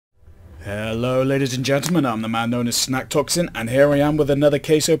Hello ladies and gentlemen, I'm the man known as Snack Toxin, and here I am with another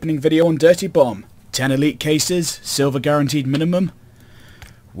case opening video on Dirty Bomb. 10 elite cases, silver guaranteed minimum.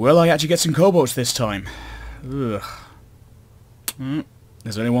 Will I actually get some cobalts this time? Ugh.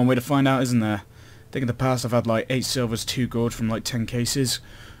 There's only one way to find out, isn't there? I think in the past I've had like 8 silvers, 2 gold from like 10 cases.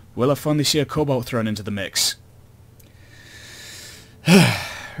 Will I finally see a cobalt thrown into the mix?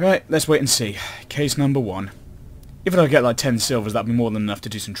 Right, let's wait and see. Case number 1. If I get like 10 silvers, that'd be more than enough to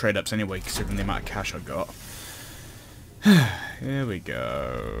do some trade-ups anyway, considering the amount of cash I got. Here we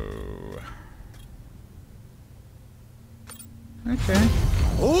go. Okay.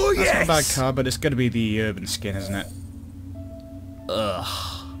 Oh, that's yes! not a bad card, but it's going to be the urban skin, isn't it?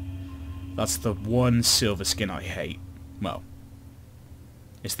 Ugh. That's the one silver skin I hate. Well,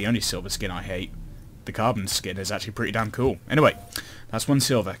 it's the only silver skin I hate. The carbon skin is actually pretty damn cool. Anyway, that's 1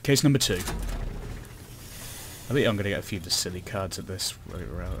 silver. Case number 2. I think I'm going to get a few of the silly cards at this.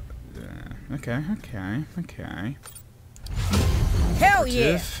 Okay. Hell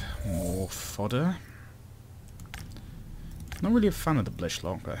yeah! More fodder. Not really a fan of the Blish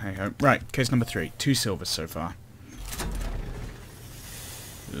lock, but hey ho. Right, case number 3. 2 silvers so far.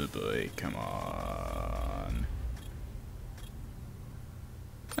 Oh boy, come on.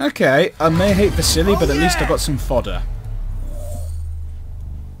 Okay, I may hate the silly, but at least I got some fodder.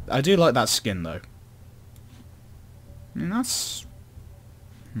 I do like that skin though. I mean, that's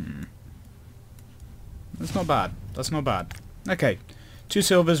not bad. That's not bad. Okay. 2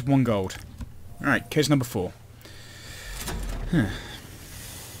 silvers, 1 gold. Alright, case number 4.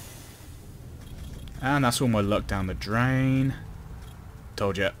 And that's all my luck down the drain.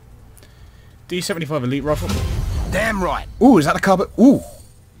 Told ya. D75 Elite Rifle. Damn right! Ooh, is that the carpet? Ooh!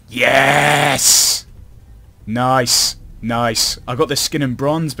 Yes! Nice. Nice. I got this skin in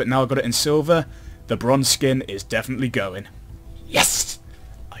bronze, but now I got it in silver. The bronze skin is definitely going. Yes!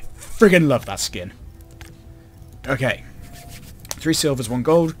 I friggin' love that skin. Okay. 3 silvers, 1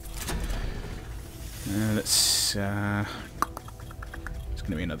 gold. It's gonna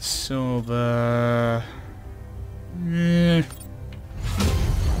be another silver.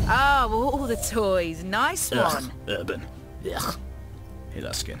 Oh, all the toys. Nice one. Urban. Ugh. Hate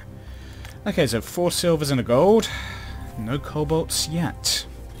that skin. Okay, so 4 silvers and a gold. No cobalts yet.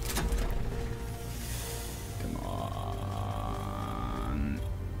 Come on.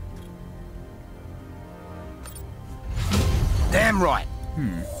 Damn right!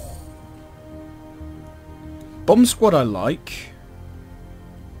 Bomb Squad I like.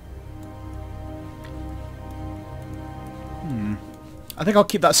 I think I'll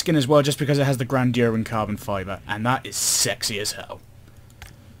keep that skin as well just because it has the grandeur and carbon fibre, and that is sexy as hell.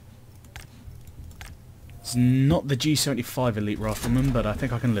 It's not the G75 Elite Rifleman, but I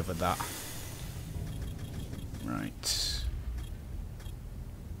think I can live with that. Right.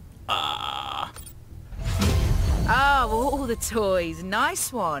 Ah. Oh, all the toys.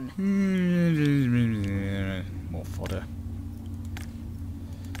 Nice one. More fodder.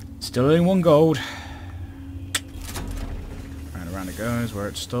 Still only 1 gold. Round around it goes. Where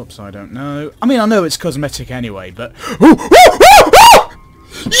it stops, I don't know. I mean, I know it's cosmetic anyway, but...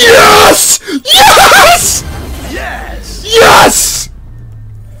 Yes! Yes! Yes! Yes!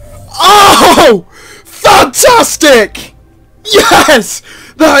 Oh! Fantastic! Yes!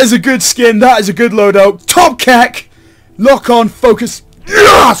 That is a good skin. That is a good loadout. Top keck. Lock on. Focus.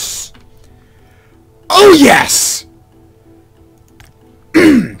 Yes! Oh, yes!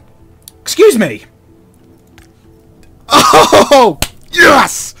 Excuse me. Oh!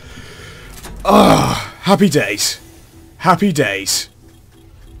 Yes! Oh, happy days. Happy days.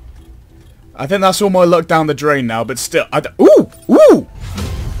 I think that's all my luck down the drain now, but still... Ooh! Ooh!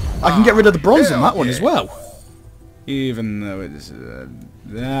 I can get rid of the bronze on that one as well. Even though it's...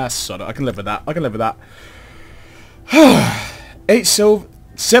 sod it. I can live with that. I can live with that.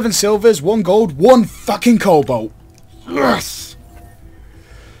 7 silvers, 1 gold, 1 fucking cobalt. Yes!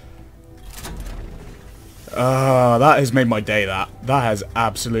 That has made my day, that. That has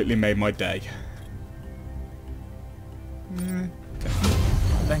absolutely made my day.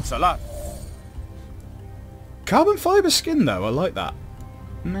 Thanks a lot. Carbon fibre skin, though. I like that.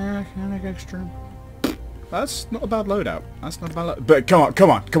 Mechanic extra. That's not a bad loadout. That's not a bad loadout. But come on, come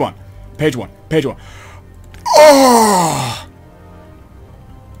on, come on. Page 1. Page 1. Oh!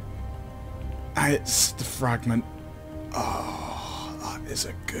 And it's the fragment. Oh, that is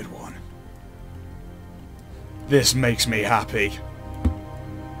a good one. This makes me happy.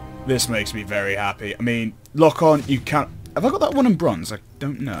 This makes me very happy. I mean, lock on, you can't... Have I got that one in bronze? I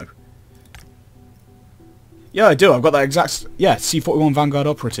don't know. Yeah, I do. I've got that exact... Yeah, C41 Vanguard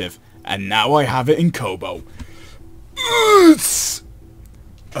Operative. And now I have it in Cobalt.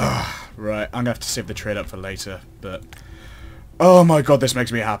 Right, I'm gonna have to save the trade up for later, but... Oh my god, this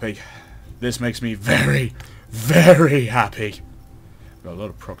makes me happy. This makes me very, very happy. Got a lot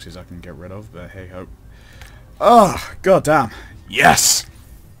of proxies I can get rid of, but hey ho. Oh, god damn. Yes!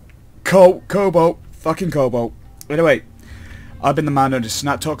 Cobalt. Fucking Cobalt. Anyway, I've been the man known as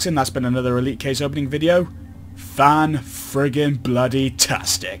Snap Toxin. That's been another Elite Case opening video. Fan friggin' bloody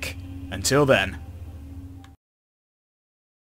tastic. Until then.